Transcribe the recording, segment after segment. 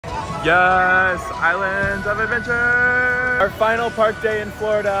Yes, Islands of Adventure! Our final park day in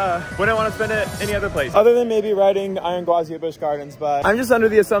Florida. Wouldn't want to spend it any other place. Other than maybe riding Iron Gwazi at Busch Gardens, but I'm just under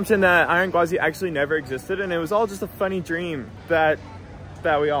the assumption that Iron Gwazi actually never existed and it was all just a funny dream that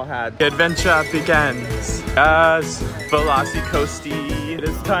we all had. The adventure begins. Yes, Velocicoaster. It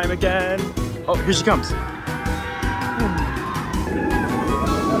is time again. Oh, here she comes.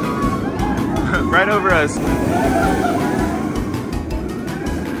 Right over us.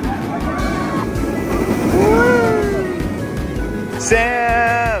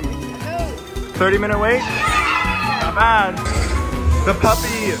 Sam! 30-minute wait? Not bad. The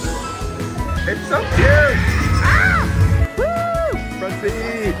puppy. It's so cute. Ah! Woo! Front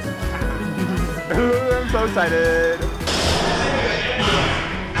seat. Ooh, I'm so excited.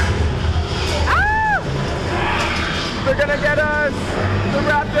 Ah! They're gonna get us. The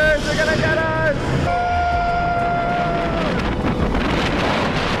raptors are gonna get us.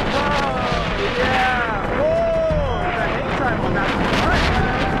 Whoa, yeah.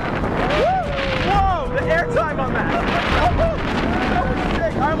 Whoa, the air time on that. That was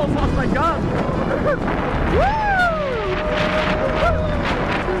sick. I almost lost my gum. Woo!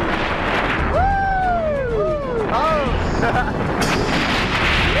 Oh.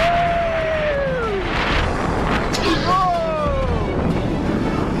 Whoa.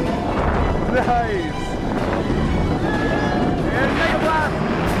 Nice. And take a blast.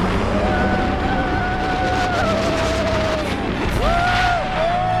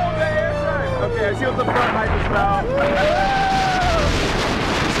 Okay, I see what the front hype is about.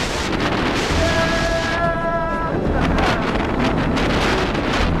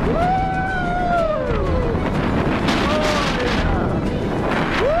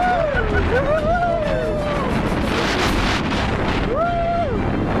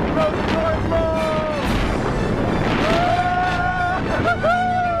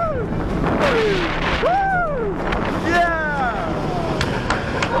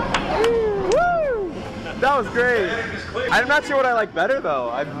 That was great. I'm not sure what I like better though.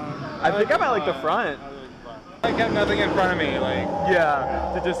 I think I might like the front. I kept nothing in front of me, like.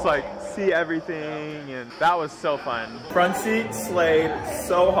 Yeah, to just like see everything, and that was so fun. Front seat slayed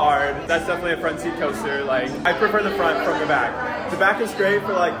so hard. That's definitely a front seat coaster. Like, I prefer the front from the back. The back is great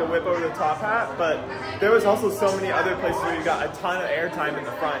for like the whip over the top hat, but there was also so many other places where you got a ton of airtime in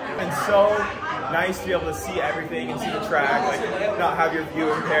the front. And so nice to be able to see everything and see the track, like not have your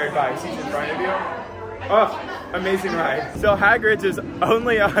view impaired by seats in front of you. Oh, amazing ride. So Hagrid's is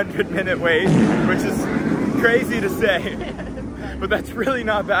only a 100-minute wait, which is crazy to say, but that's really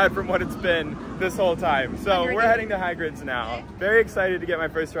not bad from what it's been this whole time. So we're heading to Hagrid's now. Very excited to get my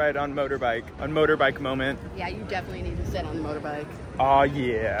first ride on motorbike moment. Yeah, you definitely need to sit on the motorbike. Oh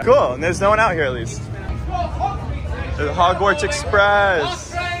yeah. Cool, and there's no one out here at least. There's the Hogwarts Express.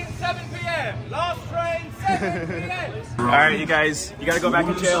 Last train, 7 p.m. Last train, 7 p.m. Alright, you guys, you gotta go back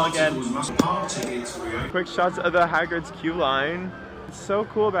in jail again. Quick shots of the Hagrid's queue line. It's so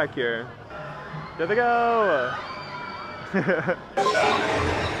cool back here. There they go!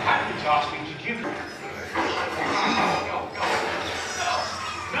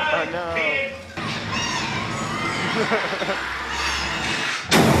 Oh no.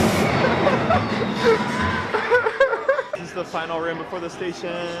 This is the final room before the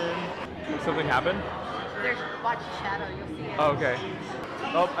station. Something happened? There's watch the shadow, you'll see it. Oh, okay.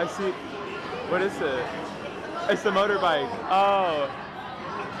 Oh, I see. What is it? It's the motorbike. Oh.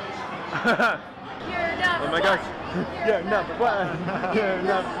 Oh my gosh. You're number one. You're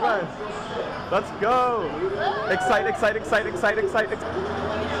number one. Let's go. Excite.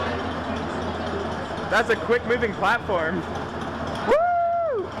 That's a quick moving platform.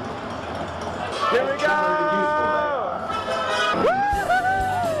 Woo! Here we go. Woo!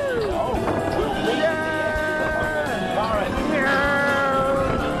 Yeah! All right.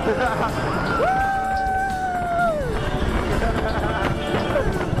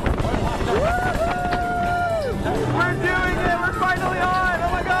 We're doing it! We're finally on! Oh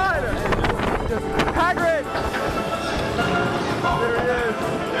my god! Hagrid! There he is!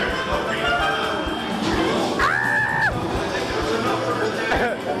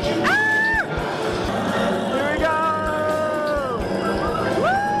 Here we go!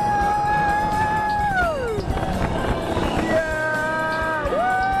 Woo! Yeah!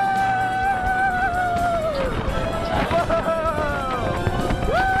 Woo!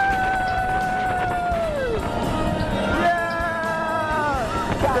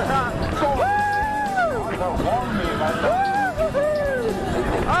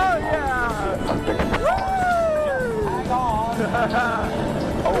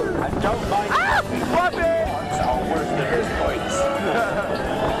 Oh, I don't like Flop it! points are worse than his points.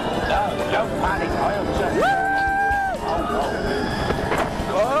 No,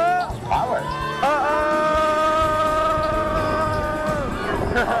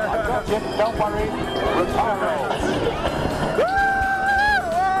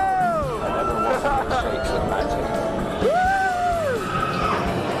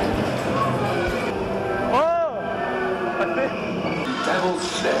 Devil's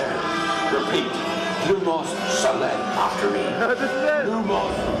Stare. Repeat. Lumos Solen after me. This is it.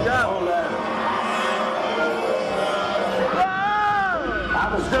 Lumos Solen. That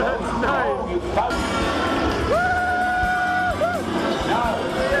was close. Nice. You found Now,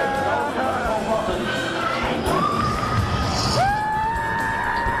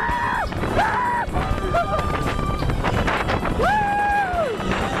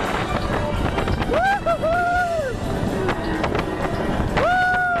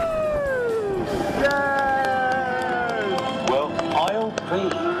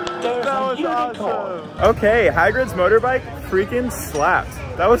 awesome. Okay, Hagrid's motorbike freaking slapped.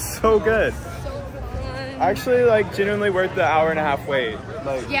 That was so good. Actually, like, genuinely worth the hour-and-a-half wait.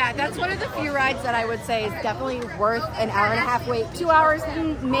 Like, yeah, that's one of the few rides that I would say is definitely worth an hour-and-a-half wait. 2 hours,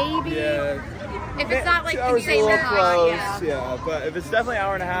 maybe. yeah. If it's not like 2 hours insane a little close, yeah. yeah. But if it's definitely an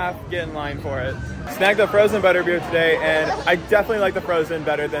hour-and-a-half, get in line for it. Snagged the frozen butterbeer today, and I definitely like the frozen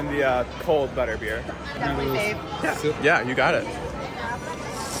better than the cold butterbeer. Definitely fave. Yeah, you got it.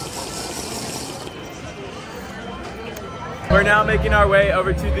 We're now making our way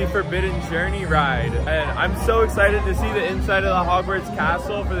over to the Forbidden Journey ride, and I'm so excited to see the inside of the Hogwarts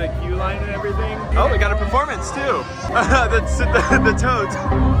castle for the queue line and everything. Oh, we got a performance too. the toads.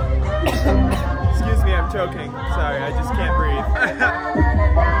 Excuse me, I'm choking. Sorry, I just can't breathe.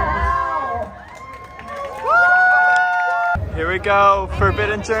 Here we go,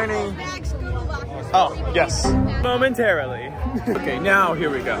 Forbidden Journey. Oh, yes. Momentarily. Okay, now here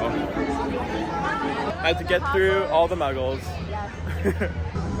we go. I had to get through all the muggles.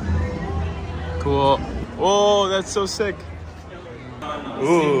 Cool. Oh, that's so sick.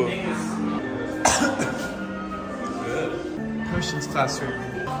 Ooh. Potions classroom.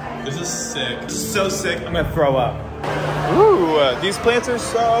 This is sick. This is so sick. I'm gonna throw up. Ooh, these plants are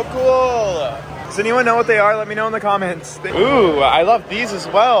so cool. Does anyone know what they are? Let me know in the comments. Ooh, I love these as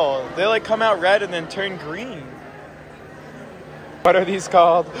well. They like come out red and then turn green. What are these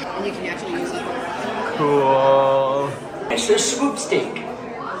called? And you can actually use it. Cool. It's a swoopstick,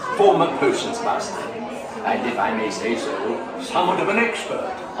 former potions master, and if I may say so, somewhat of an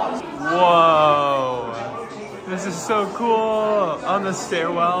expert on. Whoa, this is so cool. On the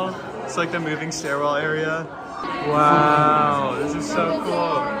stairwell, it's like the moving stairwell area. Wow, this is so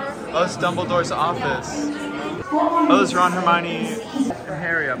cool. Oh, it's Dumbledore's office. Oh, there's Ron, Hermione, and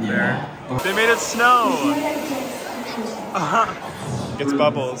Harry up there. They made it snow. It's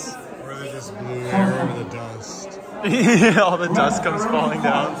bubbles. Just blew air over the dust. All the dust comes falling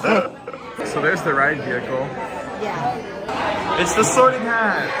down. So there's the ride vehicle. Yeah. It's the Sorting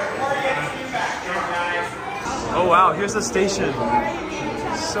Hat. Oh wow, here's the station.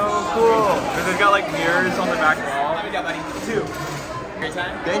 So cool. And they've got like mirrors on the back wall. What do we got, buddy? 2. Great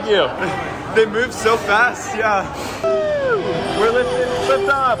time? Thank you. They move so fast, yeah. Woo! We're lift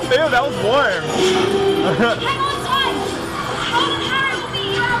up. Ew, that was warm. Hang on tight! Tom and Harry will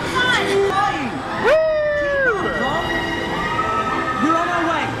meet you outside! We're on our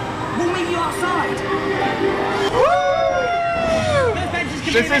way. We'll meet you outside.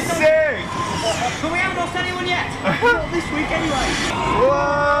 This is sick! But we haven't lost anyone yet. Not this week anyway.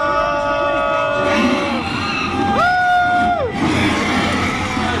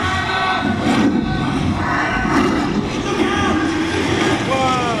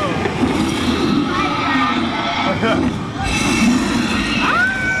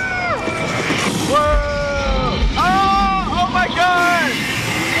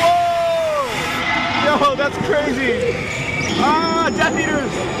 Oh, that's crazy! Ah, Death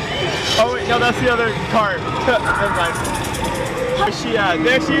Eaters! Oh wait, no, that's the other cart. Never mind. Where's she at?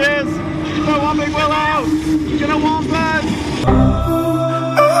 There she is! The Whomping Willow! Gonna whomp us!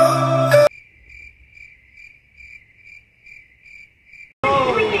 Oh.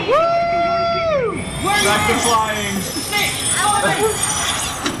 Woo! Back to flying!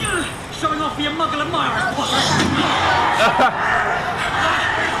 Showing off for your muggle admirers,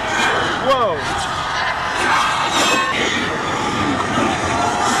 Whoa!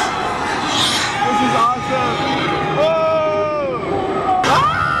 This is awesome! Whoa! Ah!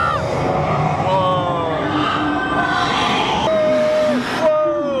 Whoa!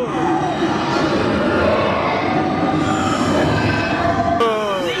 Whoa!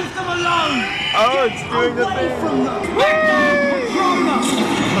 leave them alone! Oh, it's doing the thing!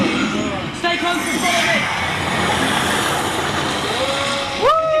 Stay close and follow me!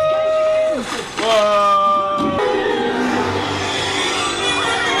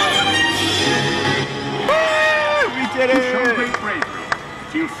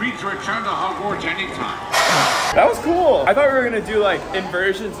 Feel free to return to Hogwarts anytime. That was cool. I thought we were gonna do like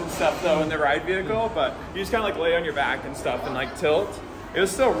inversions and stuff though in the ride vehicle, but you just kind of like lay on your back and stuff and like tilt. It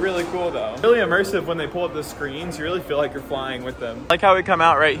was still really cool though. Really immersive when they pull up the screens. You really feel like you're flying with them. Like how we come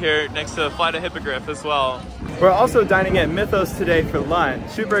out right here next to Flight of Hippogriff as well. We're also dining at Mythos today for lunch.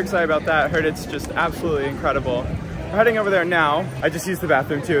 Super excited about that. Heard it's just absolutely incredible. We're heading over there now. I just used the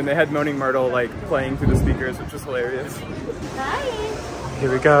bathroom too and they had Moaning Myrtle like playing through the speakers, which was hilarious. Hi.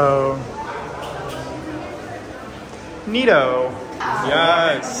 Here we go. Neato.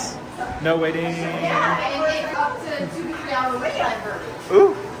 Yes. No waiting.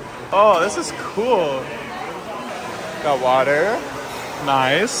 Ooh. Oh, this is cool. Got water.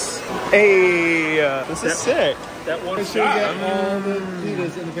 Nice. Hey, this is sick. That one Make sure you get all the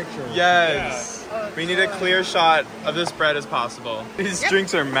Vitas in the picture. Yes. We need a clear shot of this bread as possible. These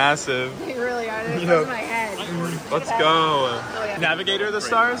drinks are massive. They really are. They're Yep. in my head. Let's go. Oh, yeah. Navigator of the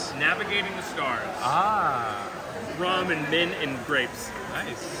Stars? Navigating the Stars. Ah. Rum and mint and grapes.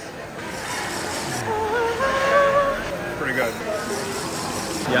 Nice. Pretty good.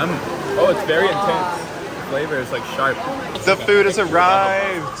 Yum. Oh, it's very intense. The flavor is like sharp. The food has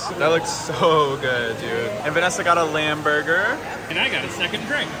arrived. That looks so good, dude. And Vanessa got a lamb burger. And I got a second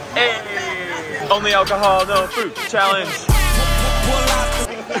drink. Hey! Only alcohol, no fruit. Challenge.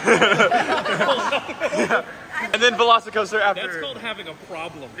 Yeah. And then Velocicoaster after. That's called having a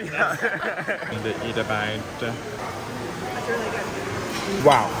problem. Yeah. That's really good.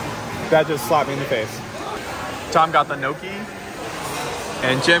 Wow. That just slapped me in the face. Tom got the gnocchi.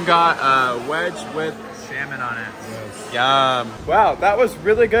 And Jim got a wedge with salmon on it. Yes. Yum. Wow, that was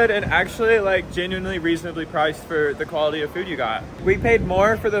really good and actually like genuinely reasonably priced for the quality of food you got. We paid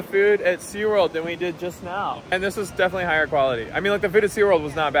more for the food at SeaWorld than we did just now. And this was definitely higher quality. I mean, like the food at SeaWorld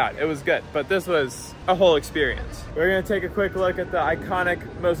was not bad. It was good, but this was a whole experience. We're gonna take a quick look at the iconic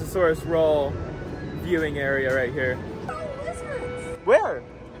Mosasaurus roll viewing area right here. Where?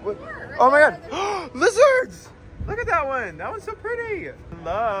 Oh my god. Lizards! Look at that one. That one's so pretty.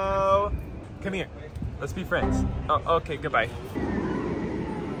 Hello. Come here. Let's be friends. Oh, okay. Goodbye.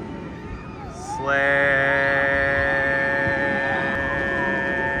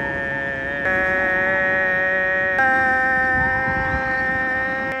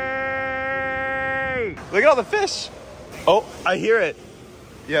 Look at all the fish. Oh, I hear it.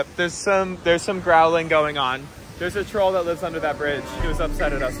 Yep. There's some growling going on. There's a troll that lives under that bridge. He was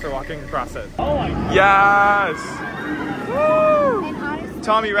upset at us for walking across it. Oh my God. Yes! Woo!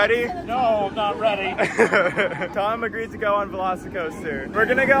 Tom, you ready? No, I'm not ready. Tom agreed to go on Velocicoaster. We're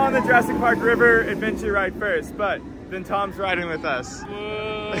gonna go on the Jurassic Park River adventure ride first, but then Tom's riding with us.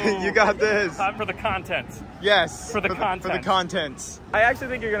 You got this. Time for the content. Yes. For the content. For the contents. I actually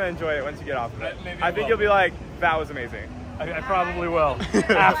think you're gonna enjoy it once you get off of it. Maybe I think you'll be like, that was amazing. I probably will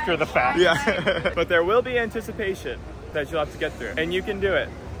after the fact. Yeah. But there will be anticipation that you'll have to get through. And you can do it.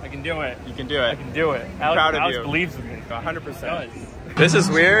 I can do it. You can do it. I can do it. Proud of Alex you. believes in me. 100%. This is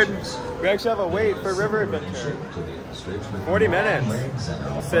weird. We actually have a wait for River Adventure. 40 minutes.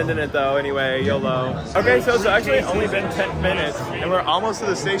 Sending it though anyway, YOLO. Okay, so it's actually only been 10 minutes and we're almost to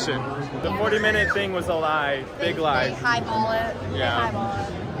the station. The 40-minute thing was a lie. Big lie. They highball it. Yeah. They highball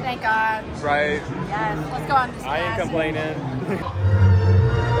it. Thank God. Right. Yes. Let's go on this I ain't class. complaining.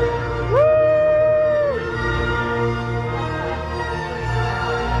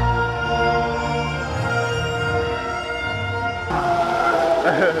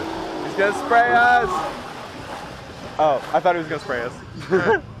 He's gonna spray us! Oh, I thought he was gonna spray us.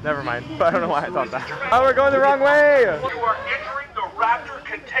 Never mind. But I don't know why I thought that. Oh, we're going the wrong way! You are entering the Raptor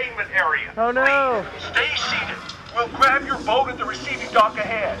containment area. Oh no! Please stay seated. We'll grab your boat at the receiving dock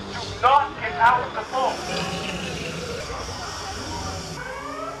ahead. Do not get out of the boat.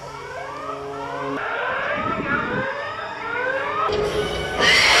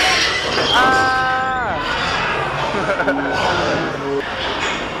 Ah!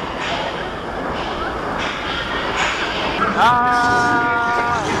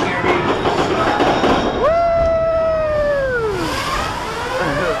 Ah! Woo!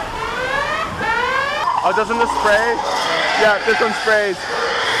 Oh, doesn't this spray? Yeah, this one sprays.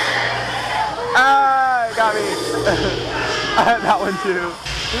 Ah, it got me. That one too.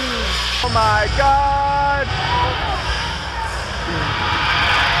 Oh my God!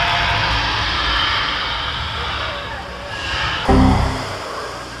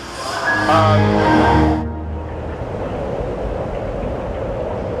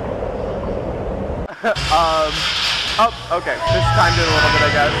 Oh, okay. This timed it a little bit, I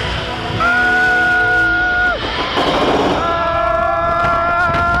guess.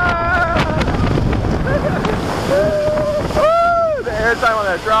 The air's time on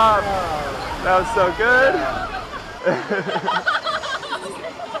that drop. That was so good.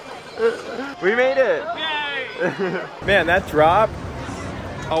 We made it. Yay! Man, that drop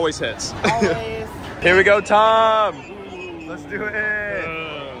always hits. Always. Here we go, Tom. Let's do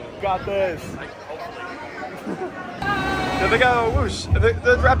it. Got this. There they go. Whoosh.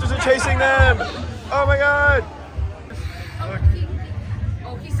 The raptors are chasing them. Oh my god.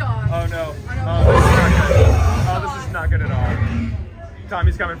 Oh, he saw us. Oh no. Oh, this is not good. Oh, this is not good at all. Tom,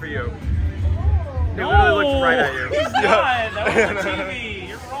 he's coming for you. He literally looked right at you. He's not. That was on TV.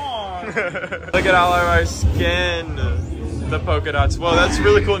 You're wrong. Look at all of our skin. The polka dots. Whoa, that's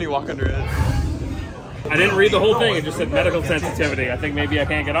really cool when you walk under it. I didn't read the whole thing. It just said medical sensitivity. I think maybe I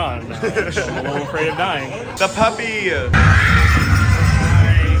can't get on. I'm a little afraid of dying. The puppy. The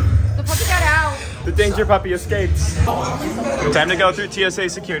puppy got out. The danger puppy escapes. Time to go through TSA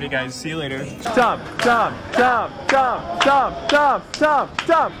security, guys. See you later. Jump, jump, jump, jump, jump, jump, jump,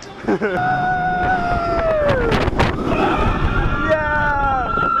 jump. Yeah!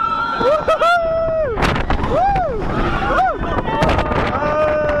 Woo-hoo-hoo! Woo! Woo! Oh!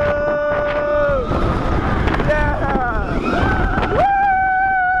 Yeah! Woo!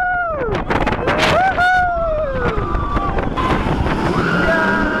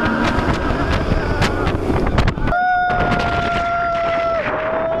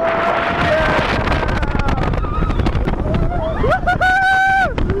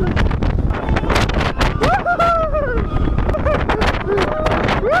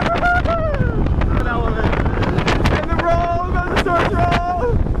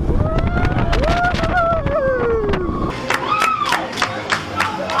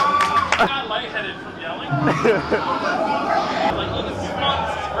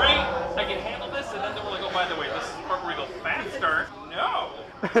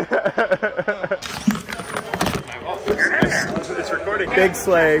 It's recording. Big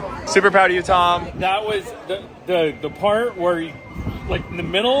sleigh. Super proud of you, Tom. That was the part where you, like in the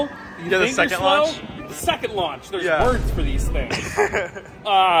middle, you the think second you're slow. launch? The second launch. There's Yeah. words for these things.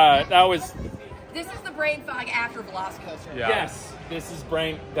 That was. This is the brain fog after Velocicoaster. Yeah. Yes. This is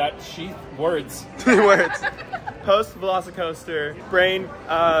brain. That sheath words. Words. Post Velocicoaster brain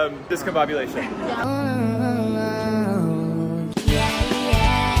discombobulation.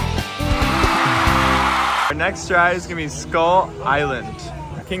 Our next ride is gonna be Skull Island,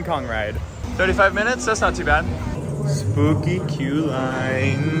 King Kong ride. 35 minutes, that's not too bad. Spooky queue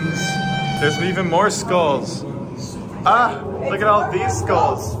lines. There's even more skulls. Ah, look at all these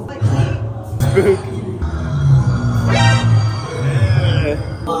skulls. Spook.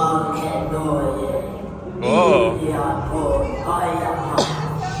 Whoa.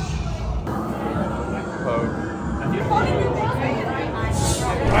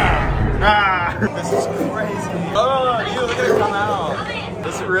 Ah, this is crazy. Oh, you look at it come out.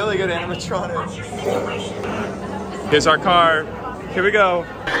 This is really good animatronic. Here's our car. Here we go.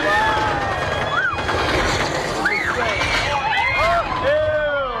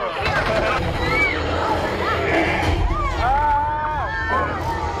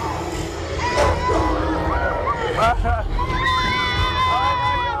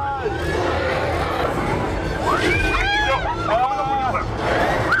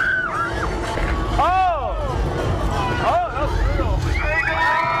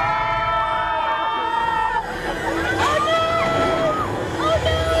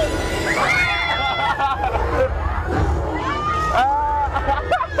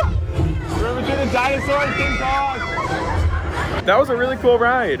 Dinosaur and King Kong. That was a really cool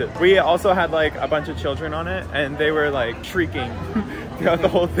ride. We also had like a bunch of children on it and they were like shrieking throughout the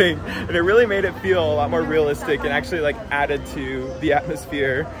whole thing. And it really made it feel a lot more realistic and actually like added to the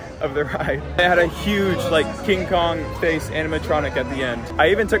atmosphere of the ride. It had a huge like King Kong face animatronic at the end. I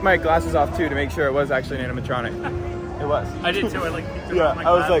even took my glasses off too to make sure it was actually an animatronic. It was. I did too. I like. Yeah,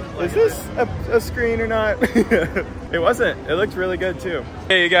 I was like, is this a screen or not? It wasn't. It looked really good too.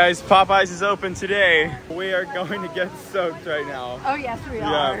 Hey you guys, Popeyes is open today. We are going to get soaked right now. Oh yes, we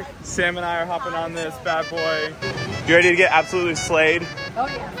are. Yeah, Sam and I are hopping on this bad boy. You ready to get absolutely slayed? Oh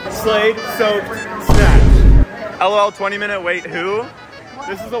yeah. Slayed, soaked, snatched. LOL 20-minute wait, who?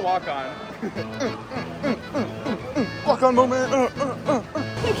 This is a walk-on. Walk-on moment.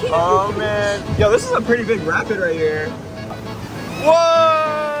 Oh man. Yo, this is a pretty big rapid right here. Whoa!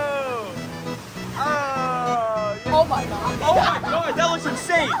 Oh, yeah. Oh my god. Oh my god, that looks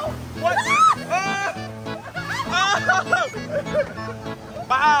insane. What?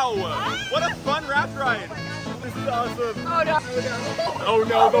 Wow! What a fun raft ride. This is awesome. Oh no. Oh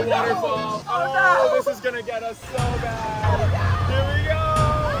no, the waterfall. Oh no, this is gonna get us so bad. Here we go.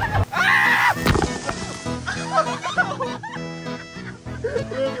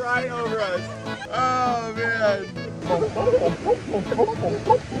 right over us. Oh man.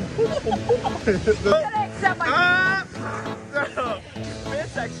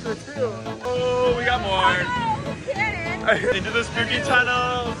 It's extra too. Oh, we got more. Into the spooky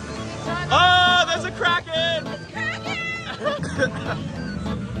tunnel. Oh, there's a Kraken.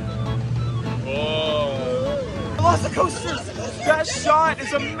 Whoa. Velocicoasters. That shot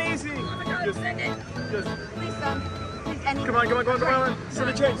is amazing. Come on, come on, come on, come on. See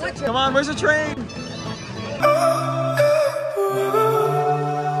the train. Come on, where's the train?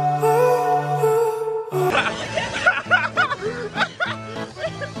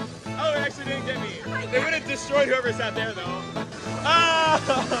 Oh, it actually didn't get me. They would have destroyed whoever sat there, though. Oh!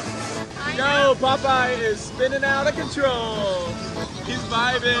 No, Popeye is spinning out of control. He's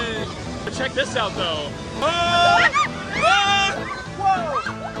vibing. But check this out, though. Oh! Oh! Whoa!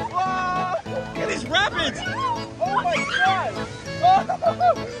 Whoa! Look at these rapids! Oh my god! Oh!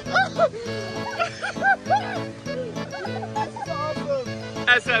 That's awesome!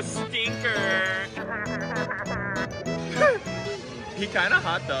 That's a stinker. He kind of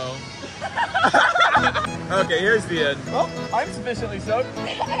hot though. Okay, here's the end. Oh, I'm sufficiently soaked.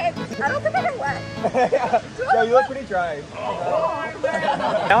 I don't think I'm wet. Yeah, you look pretty dry.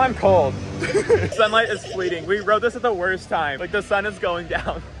 Now I'm cold. Sunlight is fleeting. We rode this at the worst time. Like the sun is going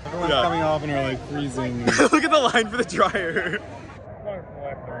down. Everyone's coming off and we're like freezing. Look at the line for the dryer.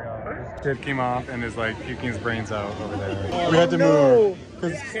 Kid came off and is like puking his brains out over there. We had to move.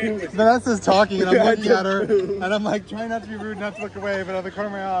 Vanessa's talking and I'm looking at her and I'm like trying not to be rude, not to look away, but out of the corner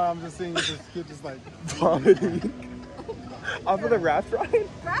of my eye I'm just seeing this kid just like vomiting. Off of the raft ride?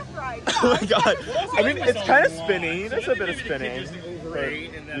 Raft ride. Oh my god. I mean, it's kind of spinning. There's a bit of spinning.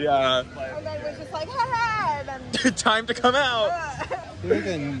 Yeah. And then we're just like, hey, and Time to come out. I think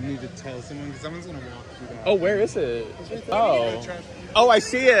I need to tell someone because someone's gonna walk through that. Oh, where is it? Oh. Oh, I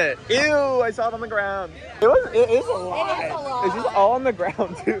see it. Ew, I saw it on the ground. It is a lot. It is a lot. It's just all on the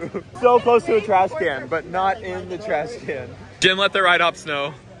ground too. So close to a trash can, but not in the trash can. Jim, let the ride ops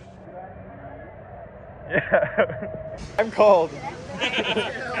know. Yeah. I'm cold.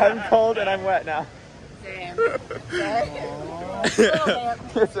 I'm cold and I'm wet now. Damn.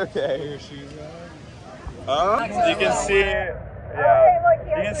 It's okay. Oh, you can see it.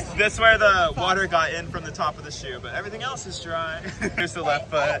 Yeah. That's where the water got in from the top of the shoe, but everything else is dry. Here's the left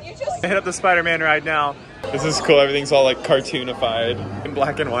foot. Hit up the Spider-Man ride now. This is cool. Everything's all like cartoonified in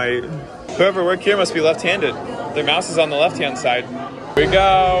black and white. Whoever worked here must be left-handed. Their mouse is on the left-hand side. Here we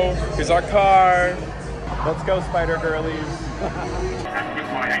go. Here's our car. Let's go, Spider Girlies. And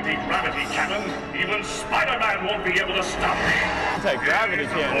with my anti-gravity cannon, even Spider-Man won't be able to stop me. Anti-gravity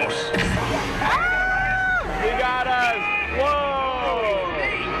cannon. He got us. Whoa!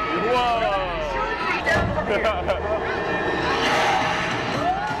 Whoa!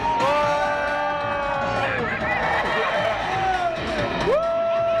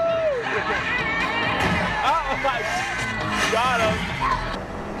 Got him.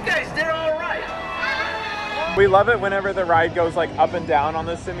 You guys did all right. We love it whenever the ride goes like up and down on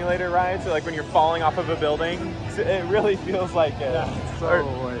the simulator ride. So like when you're falling off of a building, it really feels like it. Yeah,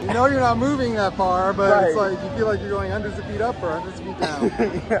 so you know you're not moving that far, but right. It's like you feel like you're going hundreds of feet up or hundreds of feet down.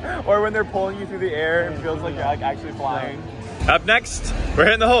 Yeah. Or when they're pulling you through the air, it feels like you're like actually flying. Yeah. Up next, we're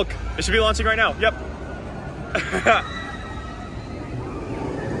hitting the Hulk. It should be launching right now. Yep.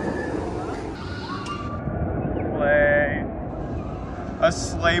 Play. A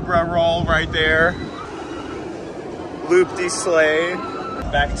sleigh-bra roll right there. Loop-de sleigh.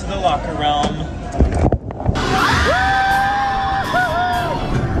 Back to the locker realm.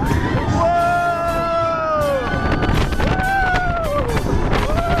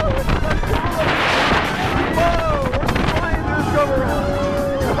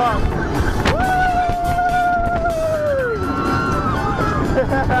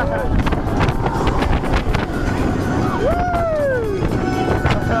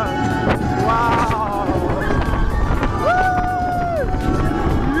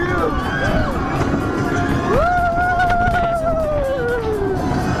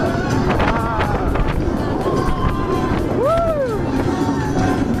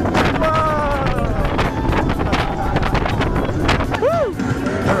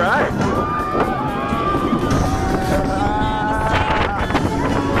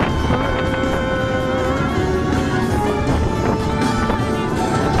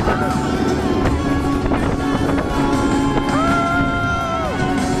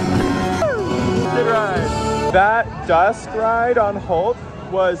 That dusk ride on Holt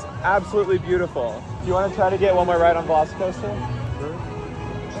was absolutely beautiful. Do you want to try to get one more ride on Velocicoaster?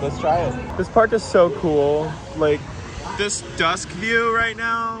 Sure. Let's try it. This park is so cool. Like, This dusk view right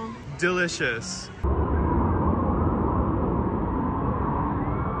now, delicious. Wow.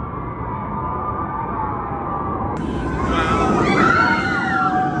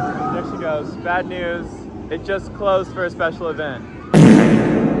 There she goes. Bad news. It just closed for a special event.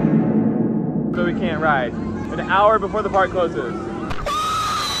 So we can't ride. An hour before the park closes.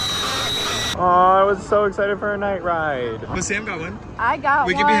 Oh, I was so excited for a night ride. But Sam got one. I got one.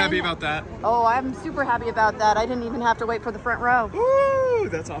 We can be happy about that. Oh, I'm super happy about that. I didn't even have to wait for the front row. Ooh,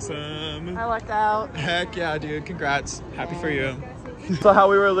 that's awesome. I lucked out. Heck yeah, dude. Congrats. Happy for you. So how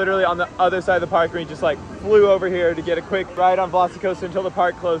we were literally on the other side of the park and we just like flew over here to get a quick ride on Velocicoaster until the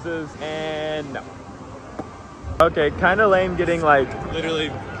park closes, and no. Okay, kind of lame getting like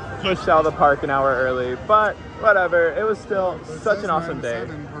literally pushed out of the park an hour early, but whatever. It was still such an awesome day.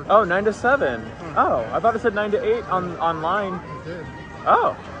 Oh, 9 to 7. Oh, I thought it said 9 to 8 online. It did.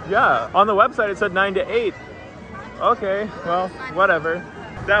 Oh, yeah. On the website it said 9 to 8. Okay, well, whatever.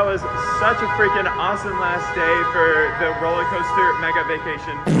 That was such a freaking awesome last day for the roller coaster mega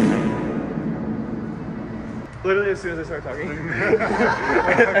vacation. Literally as soon as I started talking.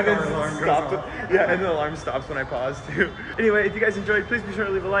 and then stopped. Yeah, and the alarm stops when I pause too. Anyway, if you guys enjoyed, please be sure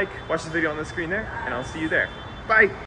to leave a like. Watch the video on the screen there, and I'll see you there. Bye!